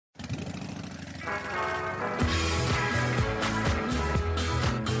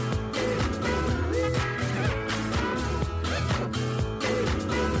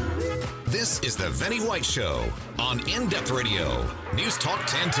is the Vinnie White Show on In-Depth Radio, News Talk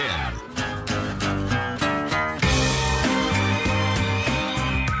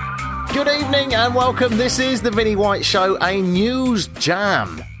 1010. Good evening and welcome. This is the Vinnie White Show, a news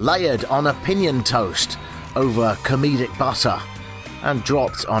jam layered on opinion toast over comedic butter and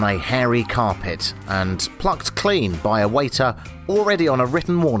dropped on a hairy carpet and plucked clean by a waiter already on a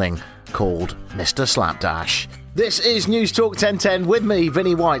written warning called Mr. Slapdash. This is News Talk 1010 with me,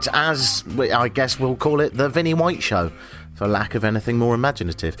 Vinnie White, as I guess we'll call it the Vinnie White Show, for lack of anything more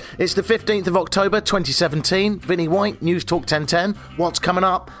imaginative. It's the 15th of October 2017. Vinnie White, News Talk 1010. What's coming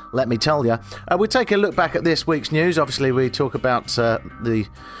up? Let me tell you. We'll take a look back at this week's news. Obviously, we talk about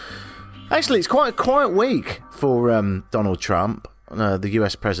Actually, it's quite a quiet week for Donald Trump, the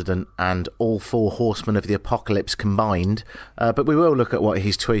US president, and all four horsemen of the apocalypse combined. But we will look at what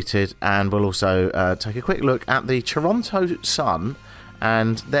he's tweeted, and we'll also take a quick look at the Toronto Sun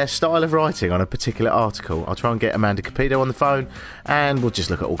and their style of writing on a particular article. I'll try and get Amanda Capito on the phone, and we'll just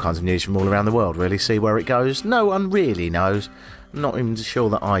look at all kinds of news from all around the world, really, see where it goes. No one really knows. I'm not even sure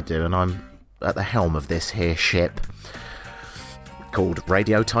that I do, and I'm at the helm of this here ship called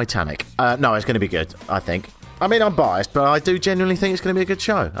Radio Titanic. No, it's going to be good, I think. I mean, I'm biased, but I do genuinely think it's going to be a good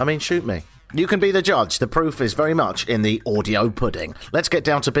show. I mean, shoot me. You can be the judge. The proof is very much in the audio pudding. Let's get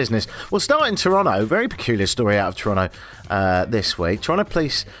down to business. We'll start in Toronto. Very peculiar story out of Toronto this week. Toronto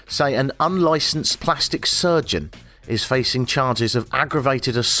police say an unlicensed plastic surgeon is facing charges of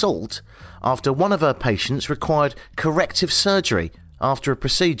aggravated assault after one of her patients required corrective surgery after a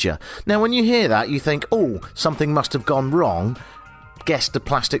procedure. Now, when you hear that, you think, oh, something must have gone wrong. Guess the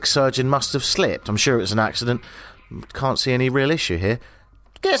plastic surgeon must have slipped. I'm sure it was an accident. Can't see any real issue here.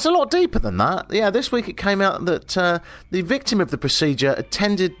 Gets a lot deeper than that. Yeah, this week it came out that the victim of the procedure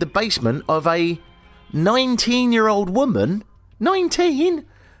attended the basement of a 19-year-old woman, 19,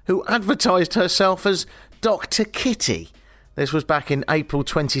 who advertised herself as Dr. Kitty. This was back in April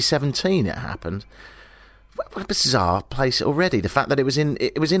 2017 it happened. What a bizarre place already. The fact that it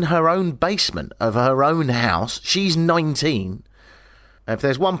was in her own basement of her own house. She's 19. If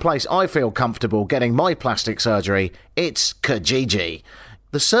there's one place I feel comfortable getting my plastic surgery, it's Kijiji.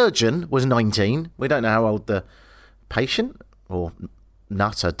 The surgeon was 19. We don't know how old the patient or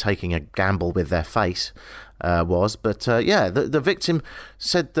nutter taking a gamble with their face was. But the victim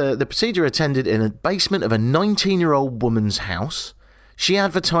said the procedure attended in a basement of a 19-year-old woman's house. She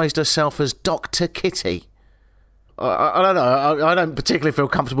advertised herself as Dr. Kitty. I don't know. I don't particularly feel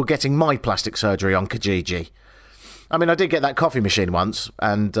comfortable getting my plastic surgery on Kijiji. I mean, I did get that coffee machine once,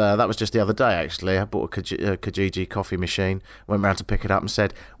 and that was just the other day, actually. I bought a Kijiji coffee machine, went round to pick it up and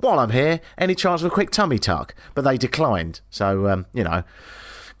said, while I'm here, any chance of a quick tummy tuck? But they declined, so,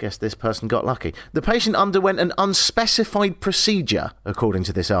 guess this person got lucky. The patient underwent an unspecified procedure, according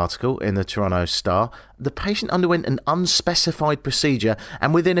to this article in the Toronto Star. The patient underwent an unspecified procedure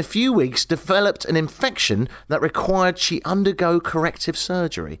and within a few weeks developed an infection that required she undergo corrective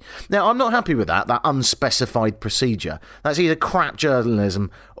surgery. Now, I'm not happy with that unspecified procedure. That's either crap journalism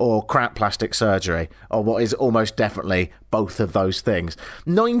or crap plastic surgery, or what is almost definitely both of those things.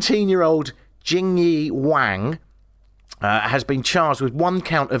 19-year-old Jingyi Wang has been charged with one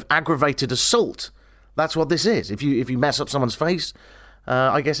count of aggravated assault. That's what this is. If you mess up someone's face,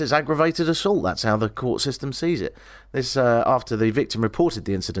 I guess it's aggravated assault. That's how the court system sees it. This after the victim reported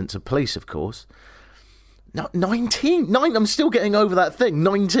the incident to police, of course. No, 19. I'm still getting over that thing.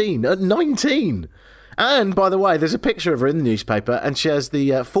 19. At 19. And, by the way, there's a picture of her in the newspaper, and she has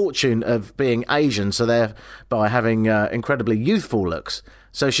the fortune of being Asian, so thereby having incredibly youthful looks.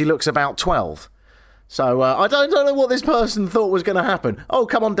 So she looks about 12. So I don't know what this person thought was going to happen. Oh,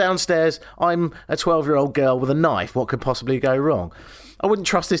 come on downstairs. I'm a 12-year-old girl with a knife. What could possibly go wrong? I wouldn't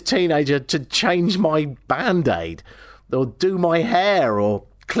trust this teenager to change my Band-Aid or do my hair or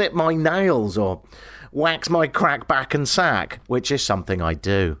clip my nails or wax my crack back and sack, which is something I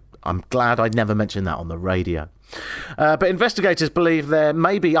do. I'm glad I'd never mentioned that on the radio. But investigators believe there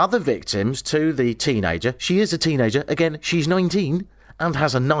may be other victims to the teenager. She is a teenager. Again, she's 19. And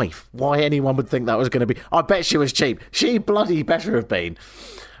has a knife. Why anyone would think that was going to be... I bet she was cheap. She bloody better have been.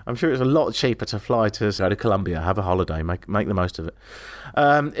 I'm sure it's a lot cheaper to fly to Colombia, have a holiday, make the most of it.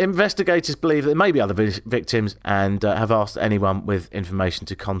 Investigators believe there may be other victims and have asked anyone with information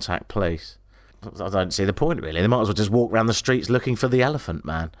to contact police. I don't see the point, really. They might as well just walk around the streets looking for the elephant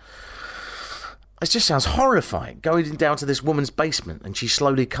man. It just sounds horrifying, going down to this woman's basement and she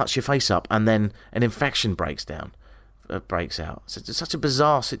slowly cuts your face up and then an infection breaks out. It's such a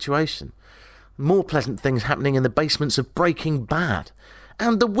bizarre situation. More pleasant things happening in the basements of Breaking Bad.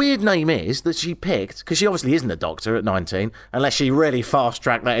 And the weird name is that she picked, because she obviously isn't a doctor at 19, unless she really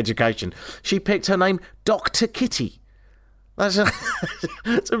fast-tracked that education, she picked her name Dr. Kitty. I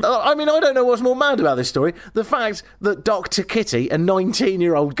mean, I don't know what's more mad about this story. The fact that Dr. Kitty, a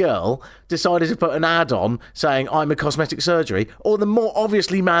 19-year-old girl, decided to put an ad on saying, I'm a cosmetic surgery, or the more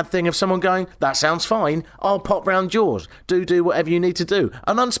obviously mad thing of someone going, that sounds fine, I'll pop round yours. Do whatever you need to do.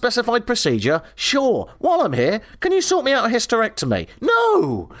 An unspecified procedure? Sure. While I'm here, can you sort me out a hysterectomy?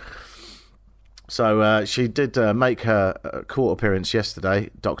 No! So she did make her court appearance yesterday,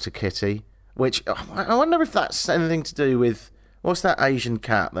 Dr. Kitty. Which, I wonder if that's anything to do with... What's that Asian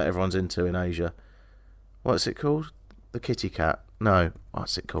cat that everyone's into in Asia? What's it called? The kitty cat? No.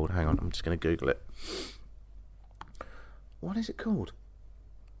 What's it called? Hang on, I'm just going to Google it. What is it called?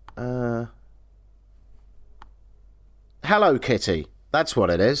 Hello Kitty. That's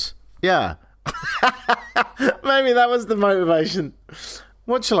what it is. Yeah. Maybe that was the motivation.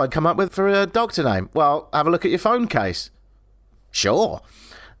 What shall I come up with for a doctor name? Well, have a look at your phone case. Sure.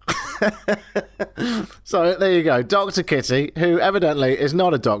 So there you go, Dr. Kitty, who evidently is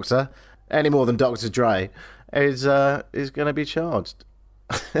not a doctor any more than Dr. Dre, is going to be charged.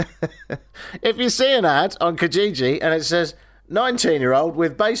 If you see an ad on Kijiji and it says 19-year-old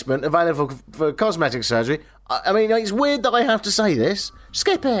with basement available for cosmetic surgery, I mean, it's weird that I have to say this.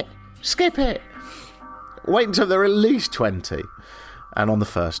 Skip it. Wait until they're at least 20 and on the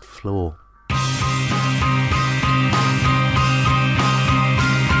first floor.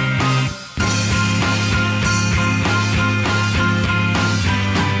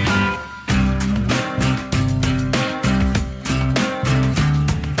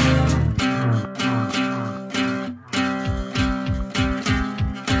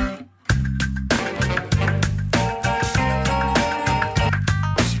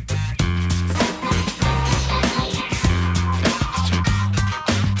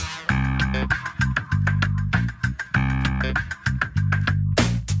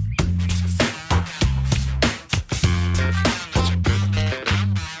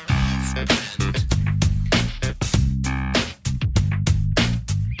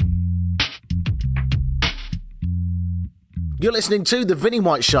 You're listening to The Vinnie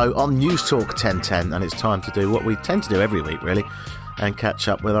White Show on News Talk 1010, and it's time to do what we tend to do every week, really, and catch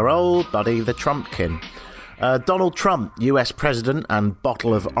up with our old buddy, the Trumpkin. Donald Trump, US President, and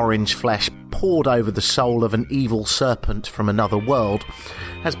bottle of orange flesh poured over the soul of an evil serpent from another world,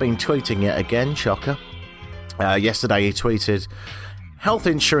 has been tweeting yet again, shocker. Yesterday he tweeted, health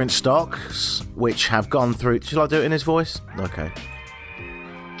insurance stocks, which have gone through... Shall I do it in his voice? Okay.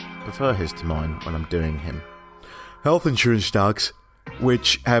 Prefer his to mine when I'm doing him. Health insurance stocks,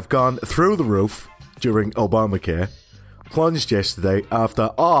 which have gone through the roof during Obamacare, plunged yesterday after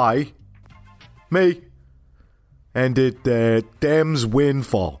me, ended Dems'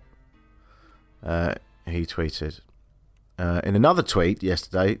 windfall. He tweeted. In another tweet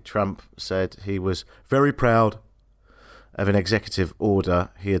yesterday, Trump said he was very proud of an executive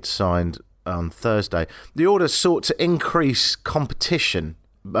order he had signed on Thursday. The order sought to increase competition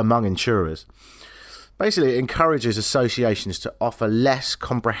among insurers. Basically, it encourages associations to offer less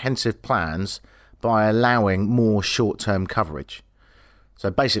comprehensive plans by allowing more short-term coverage.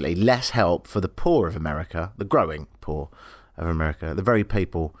 So basically, less help for the poor of America, the growing poor of America, the very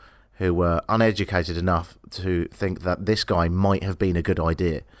people who were uneducated enough to think that this guy might have been a good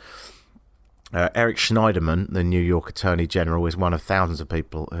idea. Eric Schneiderman, the New York Attorney General, is one of thousands of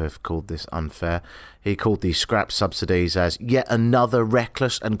people who have called this unfair. He called these scrap subsidies as yet another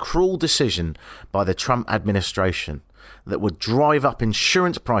reckless and cruel decision by the Trump administration that would drive up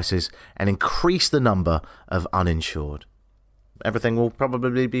insurance prices and increase the number of uninsured. Everything will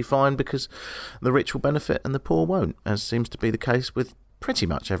probably be fine because the rich will benefit and the poor won't, as seems to be the case with pretty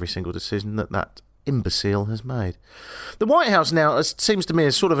much every single decision that imbecile has made. The White House now seems to me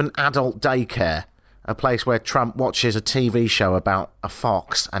as sort of an adult daycare, a place where Trump watches a TV show about a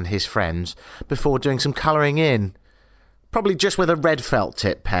fox and his friends before doing some colouring in, probably just with a red felt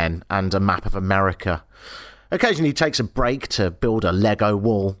tip pen and a map of America. Occasionally he takes a break to build a Lego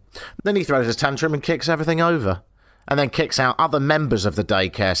wall, then he throws a tantrum and kicks everything over, and then kicks out other members of the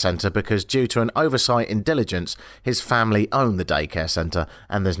daycare centre because due to an oversight in diligence, his family own the daycare centre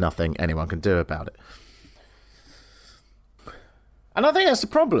and there's nothing anyone can do about it. And I think that's the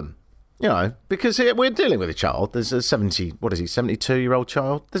problem, you know, because we're dealing with a child. There's a 72-year-old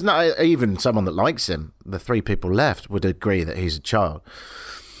child. There's not even someone that likes him. The three people left would agree that he's a child.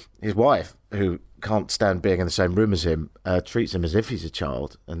 His wife, who can't stand being in the same room as him, treats him as if he's a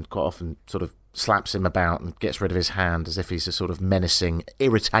child and quite often sort of slaps him about and gets rid of his hand as if he's a sort of menacing,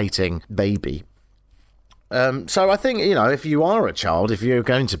 irritating baby. So I think, if you are a child, if you're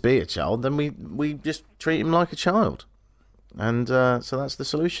going to be a child, then we just treat him like a child. And so that's the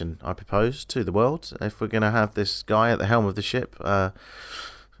solution I propose to the world. If we're going to have this guy at the helm of the ship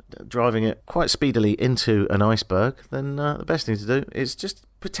driving it quite speedily into an iceberg, then the best thing to do is just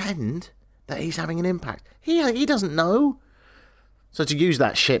pretend that he's having an impact. He doesn't know. So to use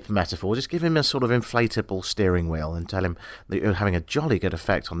that ship metaphor, just give him a sort of inflatable steering wheel and tell him that you're having a jolly good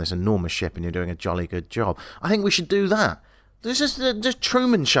effect on this enormous ship and you're doing a jolly good job. I think we should do that. Just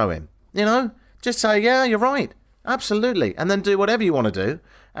Truman show him, Just say, yeah, you're right. Absolutely. And then do whatever you want to do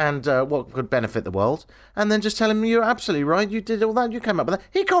and what could benefit the world. And then just tell him you're absolutely right. You did all that. You came up with that.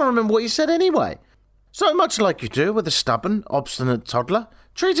 He can't remember what you said anyway. So much like you do with a stubborn, obstinate toddler,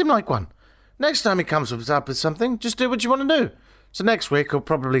 treat him like one. Next time he comes up with something, just do what you want to do. So next week he'll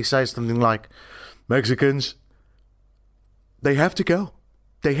probably say something like, Mexicans, they have to go.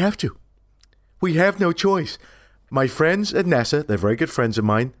 They have to. We have no choice. My friends at NASA, they're very good friends of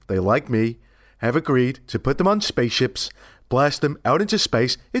mine, they like me, have agreed to put them on spaceships, blast them out into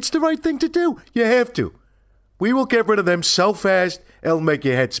space. It's the right thing to do. You have to. We will get rid of them so fast, it'll make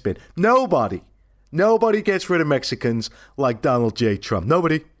your head spin. Nobody gets rid of Mexicans like Donald J. Trump.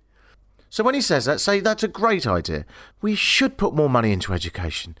 Nobody. So when he says that, say that's a great idea. We should put more money into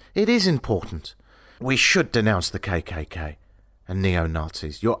education. It is important. We should denounce the KKK and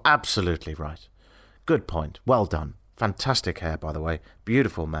neo-Nazis. You're absolutely right. Good point. Well done. Fantastic hair, by the way.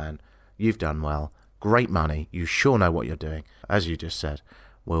 Beautiful man. You've done well. Great money. You sure know what you're doing. As you just said,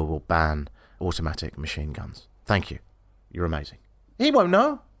 we will ban automatic machine guns. Thank you. You're amazing. He won't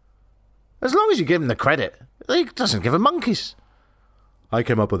know. As long as you give him the credit. He doesn't give a monkey's. I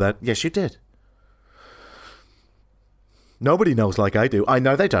came up with that. Yes, you did. Nobody knows like I do. I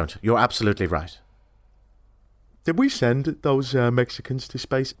know they don't. You're absolutely right. Did we send those Mexicans to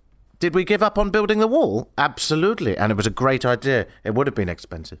space? Did we give up on building the wall? Absolutely. And it was a great idea. It would have been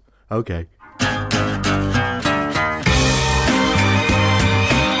expensive. Okay.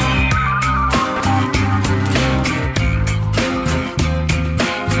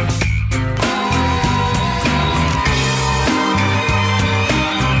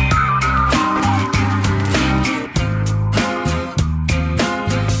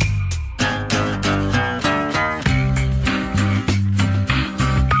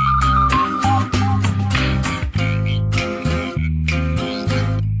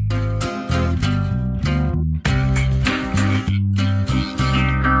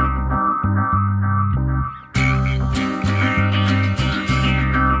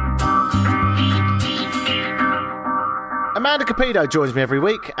 Amanda Capito joins me every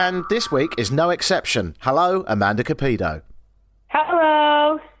week, and this week is no exception. Hello, Amanda Capito.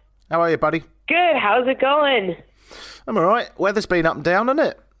 Hello. How are you, buddy? Good. How's it going? I'm all right. Weather's been up and down, hasn't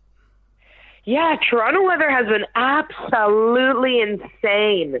it? Yeah, Toronto weather has been absolutely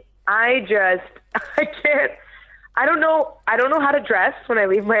insane. I can't. I don't know how to dress when I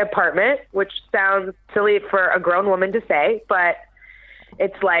leave my apartment, which sounds silly for a grown woman to say, but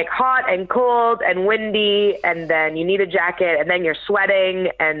it's like hot and cold and windy, and then you need a jacket, and then you're sweating,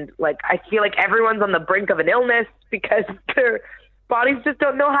 and like I feel like everyone's on the brink of an illness because their bodies just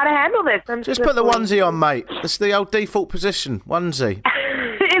don't know how to handle this. Just put the onesie on, mate. It's the old default position, onesie.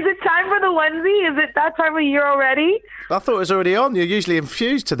 Is it time for the onesie? Is it that time of year already? I thought it was already on. You're usually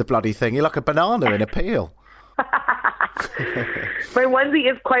infused to the bloody thing. You're like a banana in a peel. My onesie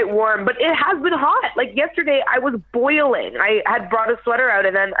is quite warm, but it has been hot. Like yesterday, I was boiling. I had brought a sweater out,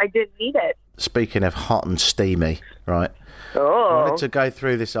 and then I didn't need it. Speaking of hot and steamy, right? Oh. I wanted to go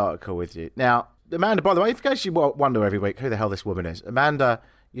through this article with you. Now, Amanda, by the way, in case you wonder every week who the hell this woman is, Amanda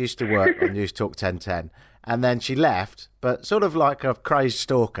used to work on News Talk 1010, and then she left, but sort of like a crazed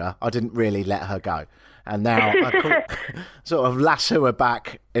stalker, I didn't really let her go. And now I sort of lasso her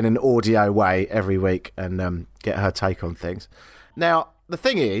back in an audio way every week and get her take on things. Now, the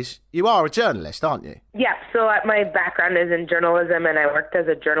thing is, you are a journalist, aren't you? Yeah, so my background is in journalism, and I worked as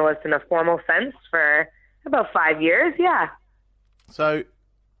a journalist in a formal sense for about 5 years, yeah. So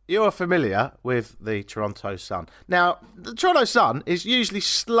you're familiar with the Toronto Sun. Now, the Toronto Sun is usually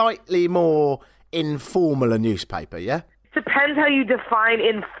slightly more informal a newspaper, yeah? Depends how you define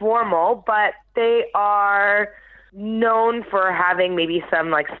informal, but they are known for having maybe some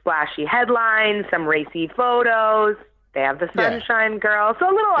like splashy headlines, some racy photos. They have the Sunshine Girl, so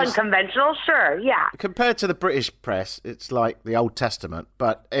a little unconventional, sure, yeah. Compared to the British press, it's like the Old Testament,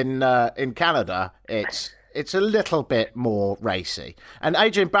 but in Canada, it's a little bit more racy. And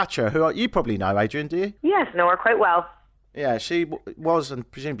Adrian Batra, who you probably know, Adrian, do you? Yes, know her quite well. Yeah, she was and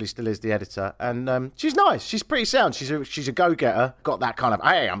presumably still is the editor. And she's nice. She's pretty sound. She's a go-getter. Got that kind of,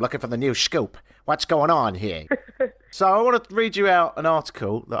 hey, I'm looking for the new scoop. What's going on here? So I want to read you out an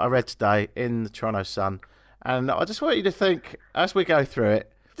article that I read today in the Toronto Sun. And I just want you to think, as we go through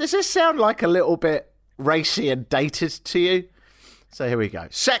it, does this sound like a little bit racy and dated to you? So here we go.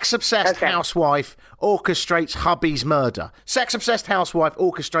 Sex-obsessed housewife orchestrates hubby's murder. Sex-obsessed housewife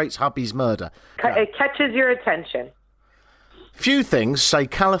orchestrates hubby's murder. It catches your attention. Few things say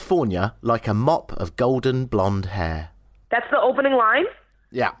California like a mop of golden blonde hair. That's the opening line?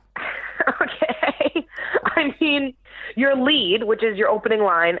 Yeah. Okay. I mean, your lead, which is your opening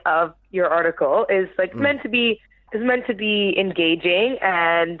line of your article, is like meant to be engaging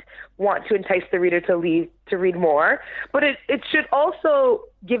and want to entice the reader to read more. But it should also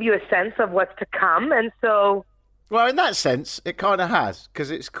give you a sense of what's to come. And so, well, in that sense, it kind of has,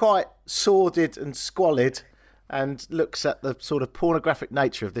 because it's quite sordid and squalid and looks at the sort of pornographic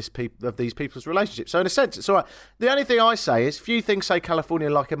nature of these people's relationships. So in a sense, it's all right. The only thing I say is, few things say California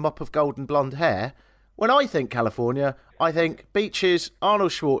like a mop of golden blonde hair. When I think California, I think beaches,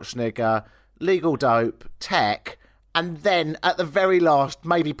 Arnold Schwarzenegger, legal dope, tech, and then at the very last,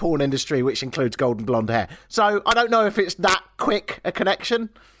 maybe porn industry, which includes golden blonde hair. So I don't know if it's that quick a connection.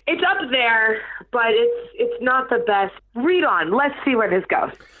 It's up there, but it's not the best. Read on. Let's see where this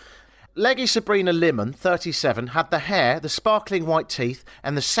goes. Leggy Sabrina Lemon, 37, had the hair, the sparkling white teeth,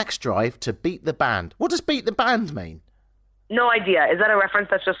 and the sex drive to beat the band. What does beat the band mean? No idea. Is that a reference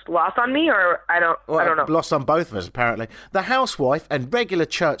that's just lost on me, or I don't know. Lost on both of us, apparently. The housewife and regular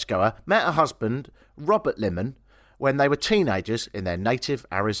churchgoer met her husband, Robert Lemon, when they were teenagers in their native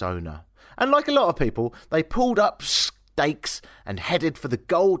Arizona. And like a lot of people, they pulled up stakes and headed for the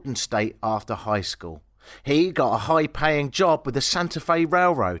Golden State after high school. He got a high-paying job with the Santa Fe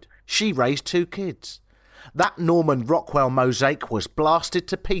Railroad. She raised 2 kids. That Norman Rockwell mosaic was blasted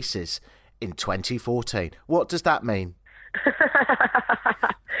to pieces in 2014. What does that mean?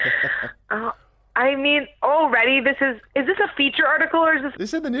 I mean, already is this a feature article or is this? This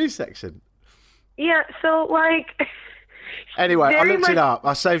is in the news section. Yeah, so like. Anyway, I looked it up.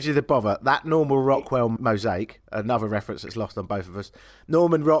 I saved you the bother. That Norman Rockwell mosaic, another reference that's lost on both of us.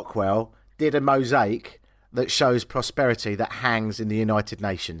 Norman Rockwell did a mosaic that shows prosperity that hangs in the United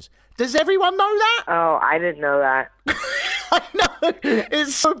Nations. Does everyone know that? Oh, I didn't know that. I know.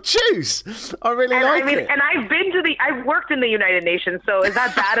 It's obtuse. I really like it. And I've worked in the United Nations, so is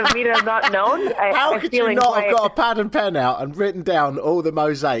that bad of me to have not known? How could you not have got a pad and pen out and written down all the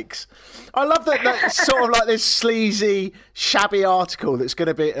mosaics? I love that sort of like this sleazy, shabby article that's going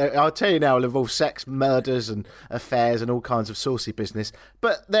to be, I'll tell you now, it'll involve sex, murders and affairs and all kinds of saucy business.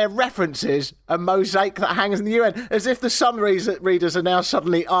 But their references a mosaic that hangs in the UN, as if the Sun readers are now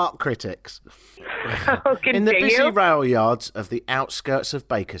suddenly art critics. In the busy rail yards of the outskirts of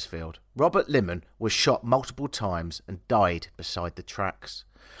Bakersfield, Robert Lemon was shot multiple times and died beside the tracks.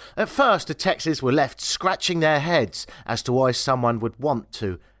 At first, detectives were left scratching their heads as to why someone would want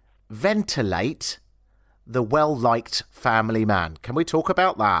to ventilate the well-liked family man. Can we talk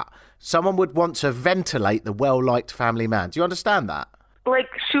about that? Someone would want to ventilate the well-liked family man. Do you understand that? Like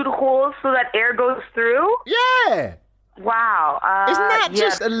shoot holes so that air goes through? Yeah! Wow. Isn't that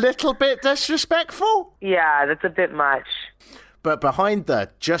just a little bit disrespectful? Yeah, that's a bit much. But behind the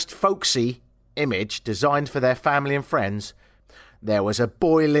just folksy image designed for their family and friends, there was a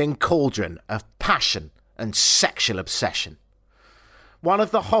boiling cauldron of passion and sexual obsession. One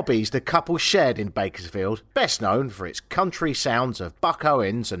of the hobbies the couple shared in Bakersfield, best known for its country sounds of Buck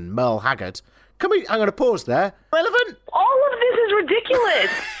Owens and Merle Haggard. I'm going to pause there. Relevant? All of this is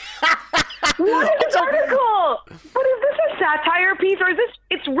ridiculous. What is this article? But is this a satire piece or is this?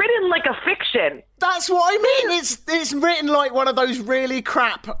 It's written like a fiction. That's what I mean. It's written like one of those really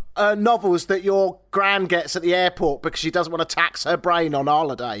crap novels that your gran gets at the airport because she doesn't want to tax her brain on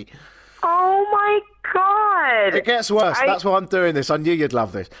holiday. Oh my God. It gets worse. That's why I'm doing this. I knew you'd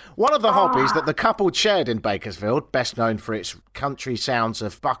love this. One of the hobbies that the couple shared in Bakersfield, best known for its country sounds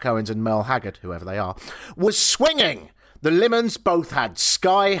of Buck Owens and Merle Haggard, whoever they are, was swinging. The Lemons both had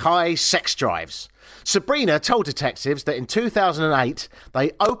sky-high sex drives. Sabrina told detectives that in 2008,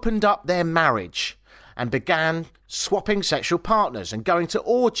 they opened up their marriage and began swapping sexual partners and going to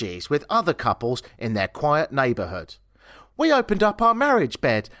orgies with other couples in their quiet neighbourhood. We opened up our marriage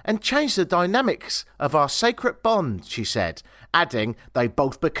bed and changed the dynamics of our sacred bond, she said, adding they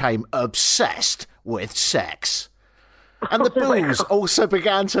both became obsessed with sex. And the booze also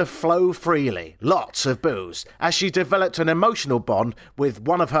began to flow freely, lots of booze, as she developed an emotional bond with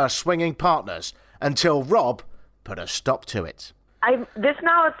one of her swinging partners, until Rob put a stop to it. This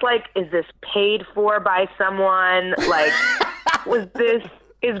now it's like, is this paid for by someone? Like,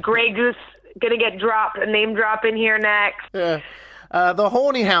 is Grey Goose gonna get a name drop in here next? Yeah. The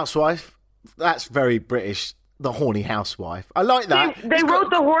horny housewife. That's very British. The horny housewife. I like that. They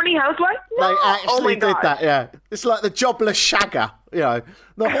wrote the horny housewife? No. They actually did that, yeah. It's like the jobless shagger, The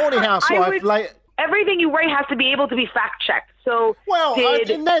horny housewife. Everything you write has to be able to be fact-checked. So,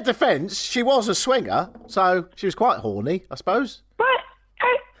 in their defence, she was a swinger, so she was quite horny, I suppose. But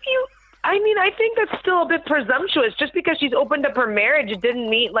I think that's still a bit presumptuous. Just because she's opened up her marriage, it didn't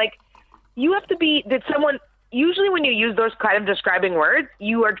mean, you have to be, usually when you use those kind of describing words,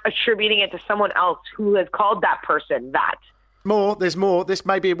 you are attributing it to someone else who has called that person that. There's more. This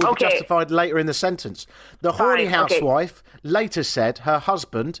maybe will be justified later in the sentence. The horny housewife later said her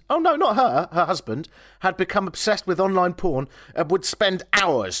husband, her husband, had become obsessed with online porn and would spend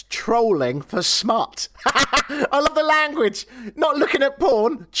hours trolling for smut. I love the language. Not looking at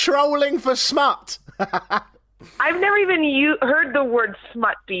porn, trolling for smut. I've never even heard the word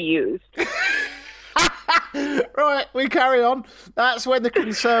smut be used. Right, we carry on. That's when the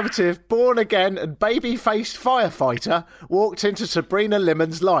conservative, born-again and baby-faced firefighter walked into Sabrina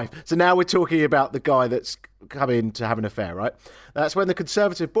Limon's life. So now we're talking about the guy that's come in to have an affair, right? That's when the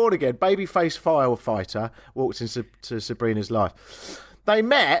conservative, born-again, baby-faced firefighter walked into Sabrina's life. They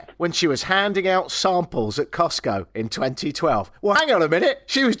met when she was handing out samples at Costco in 2012. Well, hang on a minute.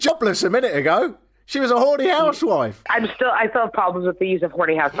 She was jobless a minute ago. She was a horny housewife. I still have problems with the use of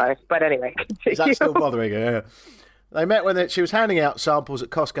horny housewife, but anyway. Is that still bothering her? Yeah. They met when she was handing out samples at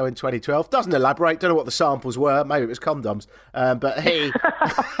Costco in 2012. Doesn't elaborate. Don't know what the samples were. Maybe it was condoms. But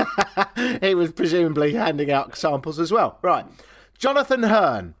he was presumably handing out samples as well. Right. Jonathan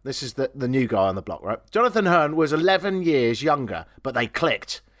Hearn. This is the new guy on the block, right? Jonathan Hearn was 11 years younger, but they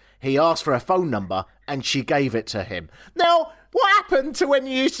clicked. He asked for a phone number and she gave it to him. Now, what happened to when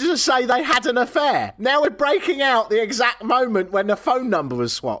you used to say they had an affair? Now we're breaking out the exact moment when the phone number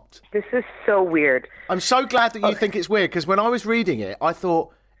was swapped. This is so weird. I'm so glad that you think it's weird, because when I was reading it, I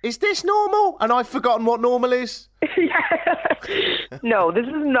thought, is this normal? And I've forgotten what normal is. No, this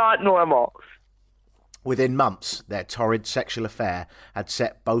is not normal. Within months, their torrid sexual affair had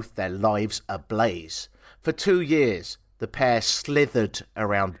set both their lives ablaze. For 2 years, the pair slithered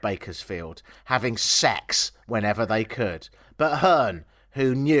around Bakersfield, having sex whenever they could. But Hearn,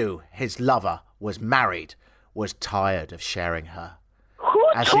 who knew his lover was married, was tired of sharing her. Who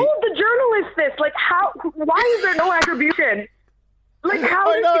told the journalist this? Why is there no attribution? Was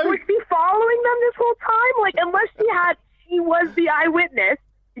she following them this whole time? Unless she was the eyewitness.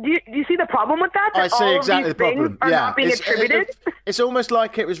 Do you see the problem with that? I see exactly the problem. Are not being attributed? It's almost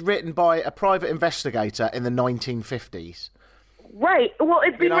like it was written by a private investigator in the 1950s. Right. Well,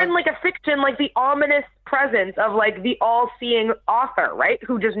 it's been written like a fiction, like the ominous presence of the all-seeing author, right?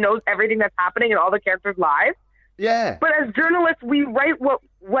 Who just knows everything that's happening in all the characters' lives. Yeah. But as journalists, we write what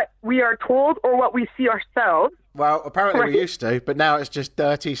we are told or what we see ourselves. Well, apparently we used to, but now it's just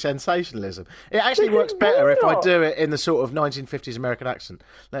dirty sensationalism. It actually works better if I do it in the sort of 1950s American accent.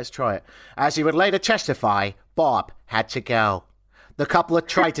 Let's try it. As he would later testify, Bob had to go. The couple had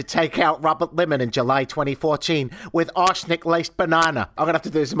tried to take out Robert Lemon in July 2014 with arsenic-laced banana. I'm going to have to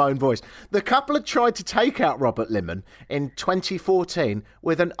do this in my own voice. The couple had tried to take out Robert Lemon in 2014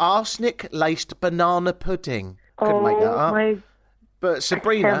 with an arsenic-laced banana pudding. Couldn't make that up. But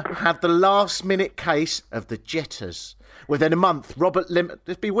Sabrina had the last-minute case of the jitters. Within a month, Robert Lemon...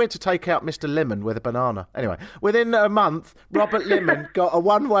 It'd be weird to take out Mr. Lemon with a banana. Anyway, within a month, Robert Lemon got a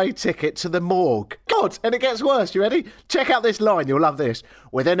one-way ticket to the morgue. God, and it gets worse. You ready? Check out this line. You'll love this.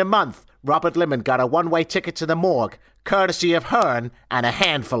 Within a month, Robert Lemon got a one-way ticket to the morgue, courtesy of Hearn and a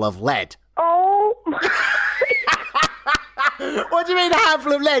handful of lead. Oh, my... What do you mean a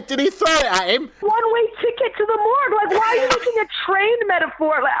handful of lead? Did he throw it at him? One-way ticket to the morgue. Why are you making a train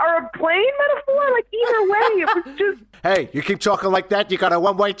metaphor or a plane metaphor? Either way, it was just... Hey, you keep talking like that, you got a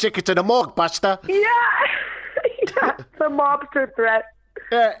one-way ticket to the morgue, Buster. Yeah. The mobster threat.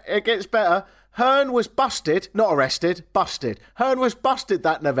 Yeah, it gets better. Hearn was busted, not arrested, busted. Hearn was busted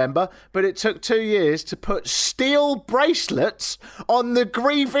that November, but it took 2 years to put steel bracelets on the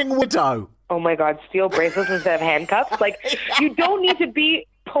grieving widow. Oh my God, steel bracelets instead of handcuffs? You don't need to be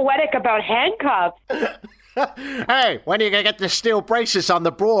poetic about handcuffs. Hey, when are you going to get the steel bracelets on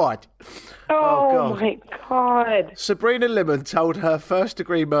the broad? Oh my God. Sabrina Lemon told her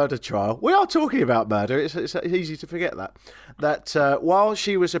first-degree murder trial. We are talking about murder. It's easy to forget that while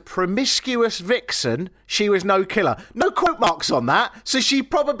she was a promiscuous vixen, she was no killer. No quote marks on that. So she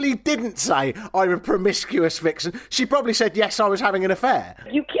probably didn't say, I'm a promiscuous vixen. She probably said, yes, I was having an affair.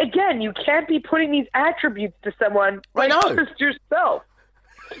 You can't be putting these attributes to someone. I know. Just yourself.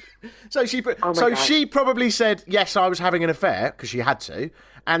 So she probably said, yes, I was having an affair, because she had to.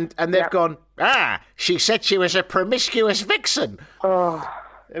 And they've gone, she said she was a promiscuous vixen. Oh.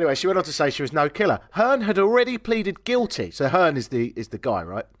 Anyway, she went on to say she was no killer. Hearn had already pleaded guilty. So Hearn is the guy,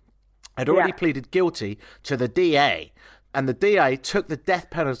 right? Had already pleaded guilty to the DA. And the DA took the death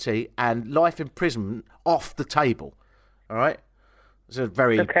penalty and life imprisonment off the table. All right? It's a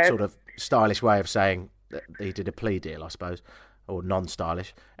very sort of stylish way of saying that he did a plea deal, I suppose. Or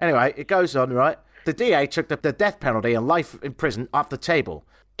non-stylish. Anyway, it goes on, right? The DA took the death penalty and life in prison off the table.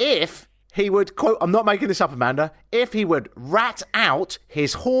 If he would, quote, I'm not making this up, Amanda, if he would rat out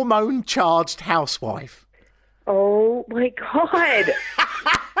his hormone-charged housewife. Oh, my God.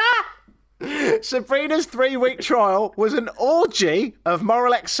 Sabrina's 3-week trial was an orgy of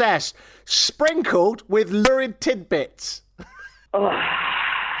moral excess, sprinkled with lurid tidbits.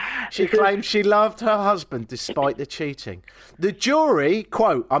 She claimed she loved her husband despite the cheating. The jury,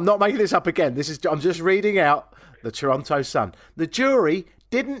 quote, I'm not making this up again, I'm just reading out the Toronto Sun. The jury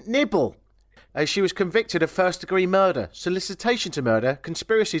didn't nibble as she was convicted of first-degree murder, solicitation to murder,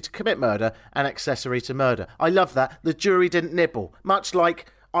 conspiracy to commit murder, and accessory to murder. I love that. The jury didn't nibble. Much like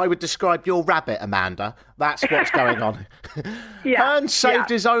I would describe your rabbit, Amanda. That's what's going on. Hearn saved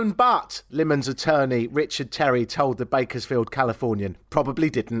his own butt, Lemon's attorney, Richard Terry, told the Bakersfield Californian. Probably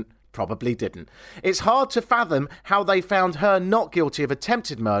didn't. It's hard to fathom how they found her not guilty of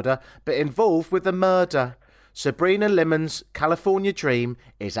attempted murder, but involved with the murder. Sabrina Lemon's California dream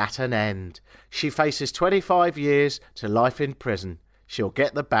is at an end. She faces 25 years to life in prison. She'll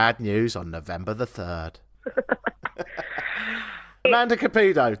get the bad news on November the 3rd. Amanda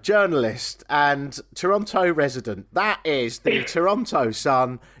Capido, journalist and Toronto resident. That is the Toronto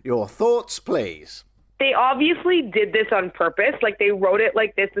Sun. Your thoughts, please. They obviously did this on purpose. Like, they wrote it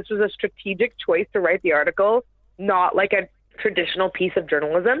like this. This was a strategic choice to write the article, not like a traditional piece of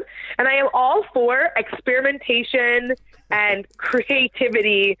journalism. And I am all for experimentation and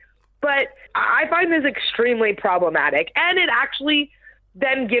creativity, but I find this extremely problematic. And it actually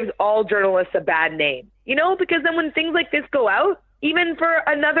then gives all journalists a bad name, you know, because then when things like this go out, even for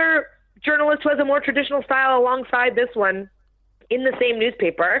another journalist who has a more traditional style alongside this one, in the same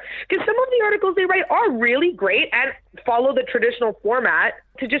newspaper, because some of the articles they write are really great and follow the traditional format,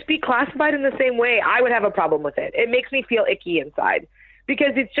 to just be classified in the same way, I would have a problem with it. It makes me feel icky inside,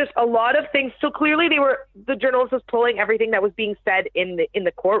 because it's just a lot of things. So clearly the journalist was pulling everything that was being said in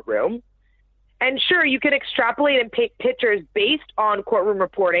the courtroom. And sure, you can extrapolate and paint pictures based on courtroom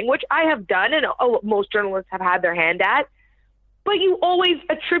reporting, which I have done and most journalists have had their hand at, but you always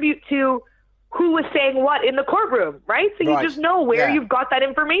attribute to who was saying what in the courtroom, right? So you just know where you've got that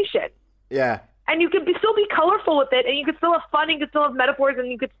information. Yeah. And you could still be colorful with it, and you could still have fun, and you could still have metaphors, and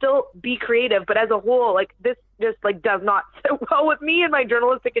you could still be creative. But as a whole, like, this just like does not sit well with me and my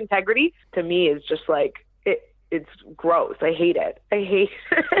journalistic integrity. To me, it's just like it's gross. I hate it.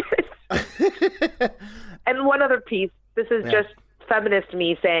 And one other piece. This is just feminist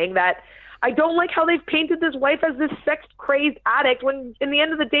me saying that I don't like how they've painted this wife as this sex-crazed addict when, in the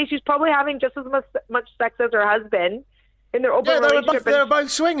end of the day, she's probably having just as much sex as her husband in their open relationship. They're both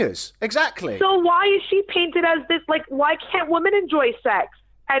swingers. Exactly. So why is she painted as this? Like, why can't women enjoy sex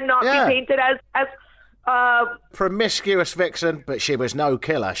and not be painted as promiscuous vixen? But she was no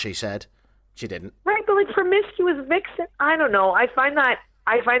killer, she said. She didn't. Right, but like promiscuous vixen, I don't know. I find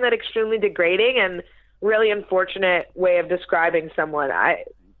that extremely degrading and really unfortunate way of describing someone.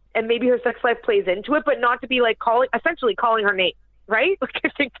 And maybe her sex life plays into it, but not to be like essentially calling her name, right? Like, I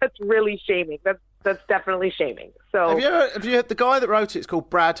think that's really shaming. That's definitely shaming. So have you heard the guy that wrote it's called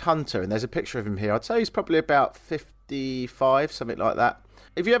Brad Hunter, and there's a picture of him here. I'd say he's probably about 55, something like that.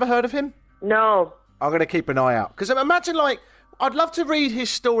 Have you ever heard of him? No. I'm going to keep an eye out, because imagine, like, I'd love to read his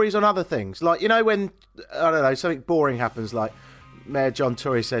stories on other things, like, you know, when I don't know, something boring happens, like Mayor John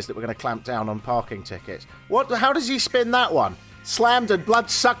Tory says that we're going to clamp down on parking tickets. How does he spin that one? Slammed and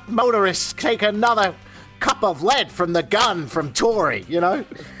blood-sucked motorists take another cup of lead from the gun from Tory, you know?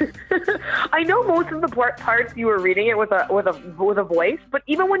 I know most of the parts you were reading it with a voice, but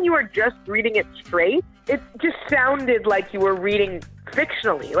even when you were just reading it straight, it just sounded like you were reading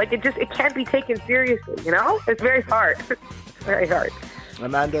fictionally. Like, it can't be taken seriously, you know? It's very hard. Very hard.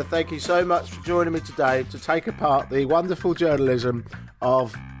 Amanda, thank you so much for joining me today to take apart the wonderful journalism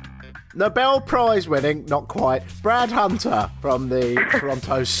of Nobel Prize winning, not quite, Brad Hunter from the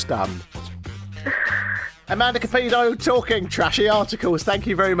Toronto Sun. Amanda Capito talking trashy articles. Thank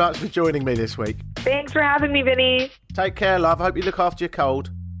you very much for joining me this week. Thanks for having me, Vinny. Take care, love. Hope you look after your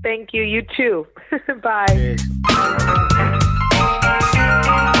cold. Thank you. You too. Bye. Cheers.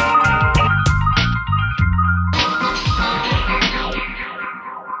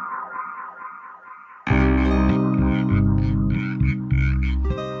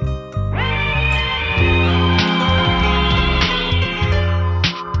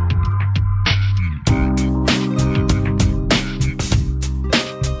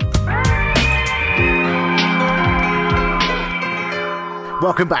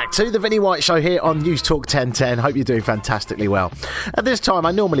 Welcome back to the Vinnie White Show here on News Talk 1010. Hope you're doing fantastically well. At this time,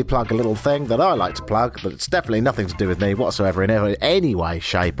 I normally plug a little thing that I like to plug, but it's definitely nothing to do with me whatsoever in any way,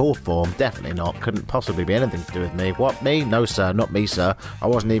 shape or form. Definitely not. Couldn't possibly be anything to do with me. What, me? No, sir. Not me, sir. I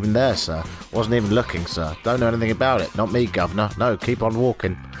wasn't even there, sir. Wasn't even looking, sir. Don't know anything about it. Not me, governor. No, keep on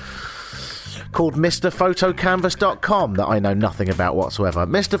walking. Called MrPhotoCanvas.com that I know nothing about whatsoever.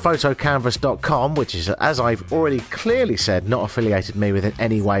 MrPhotoCanvas.com, which is, as I've already clearly said, not affiliated me with in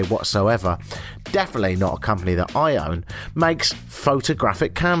any way whatsoever, definitely not a company that I own, makes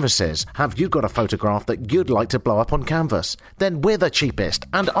photographic canvases. Have you got a photograph that you'd like to blow up on canvas? Then we're the cheapest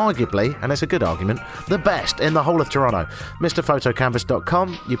and arguably, and it's a good argument, the best in the whole of Toronto.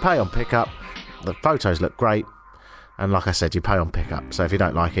 MrPhotoCanvas.com, you pay on pickup, the photos look great. And like I said, you pay on pickup. So if you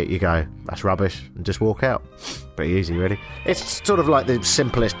don't like it, you go, that's rubbish, and just walk out. Pretty easy, really. It's sort of like the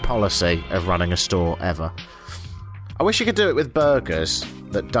simplest policy of running a store ever. I wish you could do it with burgers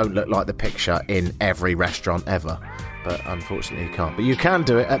that don't look like the picture in every restaurant ever. But unfortunately you can't. But you can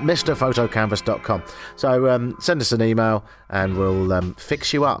do it at MrPhotoCanvas.com. So send us an email and we'll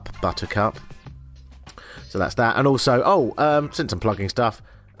fix you up, Buttercup. So that's that. And also, since I'm plugging stuff,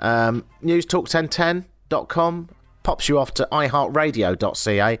 newstalk1010.com pops you off to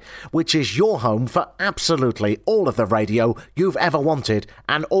iHeartRadio.ca, which is your home for absolutely all of the radio you've ever wanted,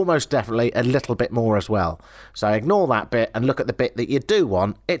 and almost definitely a little bit more as well. So ignore that bit and look at the bit that you do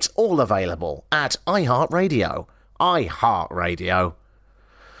want. It's all available at iHeartRadio.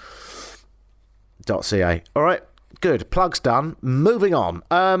 iHeartRadio.ca. All right. Good. Plug's done. Moving on.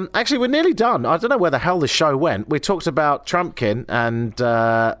 Actually, we're nearly done. I don't know where the hell the show went. We talked about Trumpkin and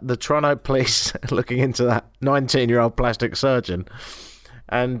the Toronto police looking into that 19-year-old plastic surgeon.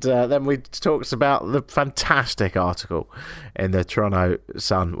 And then we talked about the fantastic article in the Toronto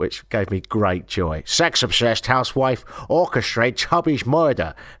Sun, which gave me great joy. Sex-obsessed housewife orchestrates hubby's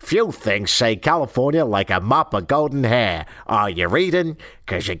murder. Few things say California like a mop of golden hair. Are you reading?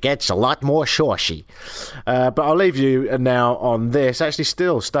 Because it gets a lot more saucy. But I'll leave you now on this. Actually,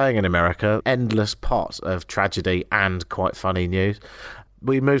 still staying in America. Endless pot of tragedy and quite funny news.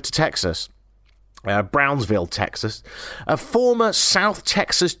 We moved to Texas. Brownsville, Texas. A former South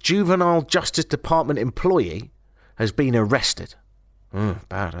Texas Juvenile Justice Department employee has been arrested.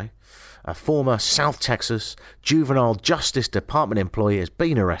 Bad, eh? A former South Texas Juvenile Justice Department employee has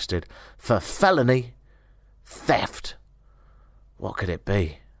been arrested for felony theft. What could it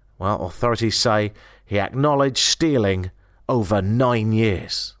be? Well, authorities say he acknowledged stealing over 9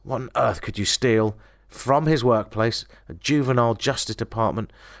 years. What on earth could you steal from his workplace, a Juvenile Justice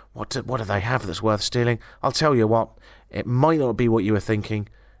Department? What do they have that's worth stealing? I'll tell you what, it might not be what you were thinking.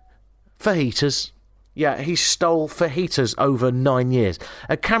 Fajitas. Yeah, he stole fajitas over 9 years.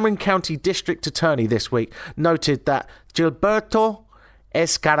 A Cameron County District Attorney this week noted that Gilberto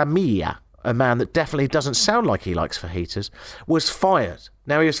Escaramilla, a man that definitely doesn't sound like he likes fajitas, was fired.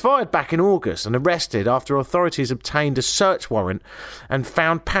 Now, he was fired back in August and arrested after authorities obtained a search warrant and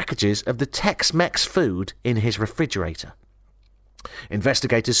found packages of the Tex-Mex food in his refrigerator.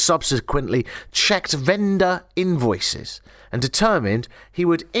 Investigators subsequently checked vendor invoices and determined he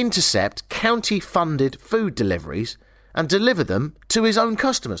would intercept county-funded food deliveries and deliver them to his own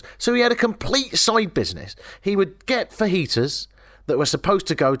customers. So he had a complete side business. He would get fajitas that were supposed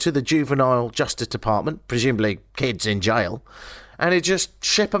to go to the Juvenile Justice Department, presumably kids in jail, and he'd just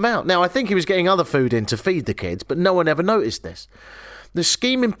ship them out. Now, I think he was getting other food in to feed the kids, but no one ever noticed this. The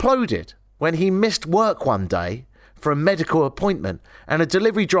scheme imploded when he missed work one day for a medical appointment, and a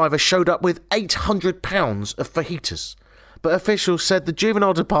delivery driver showed up with 800 pounds of fajitas. But officials said the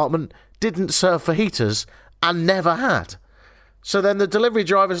juvenile department didn't serve fajitas and never had. So then the delivery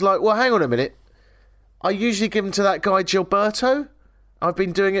driver's like, well, hang on a minute. I usually give them to that guy Gilberto. I've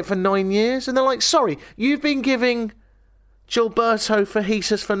been doing it for 9 years. And they're like, sorry, you've been giving Gilberto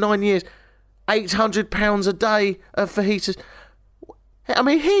fajitas for 9 years. 800 pounds a day of fajitas. I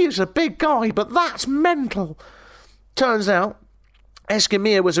mean, he is a big guy, but that's mental. Turns out,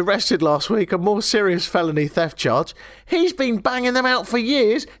 Escamilla was arrested last week, a more serious felony theft charge. He's been banging them out for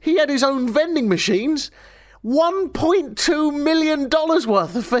years. He had his own vending machines. $1.2 million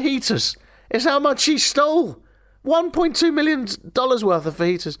worth of fajitas is how much he stole. $1.2 million worth of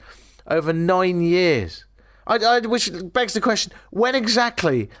fajitas over 9 years. Which begs the question, when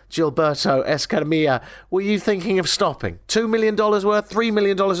exactly, Gilberto Escamilla, were you thinking of stopping? $2 million worth? $3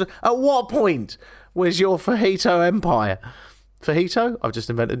 million worth? At what point was your fajito empire? Fajito? I've just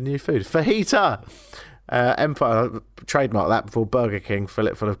invented a new food. Fajita empire. Trademark that before Burger King fill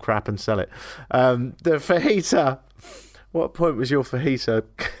it full of crap and sell it. The fajita. What point was your fajita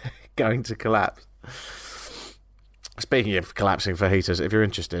going to collapse? Speaking of collapsing fajitas, if you're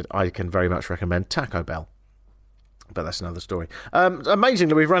interested, I can very much recommend Taco Bell. But that's another story.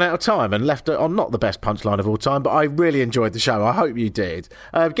 Amazingly, we've run out of time and left it on not the best punchline of all time, but I really enjoyed the show. I hope you did.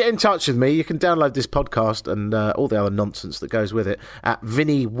 Get in touch with me. You can download this podcast and all the other nonsense that goes with it at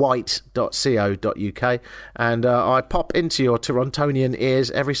vinnywhite.co.uk. And I pop into your Torontonian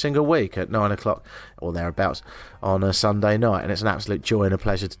ears every single week at 9 o'clock or thereabouts on a Sunday night, and it's an absolute joy and a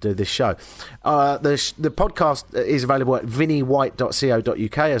pleasure to do this show. The podcast is available at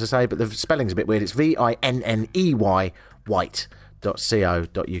vinnywhite.co.uk, as I say, but the spelling's a bit weird. It's VINNEY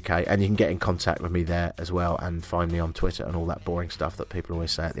white.co.uk, and you can get in contact with me there as well and find me on Twitter and all that boring stuff that people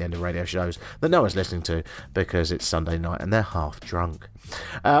always say at the end of radio shows that no one's listening to because it's Sunday night and they're half drunk.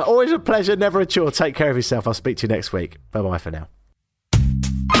 Always a pleasure, never a chore. Take care of yourself. I'll speak to you next week. Bye bye for now.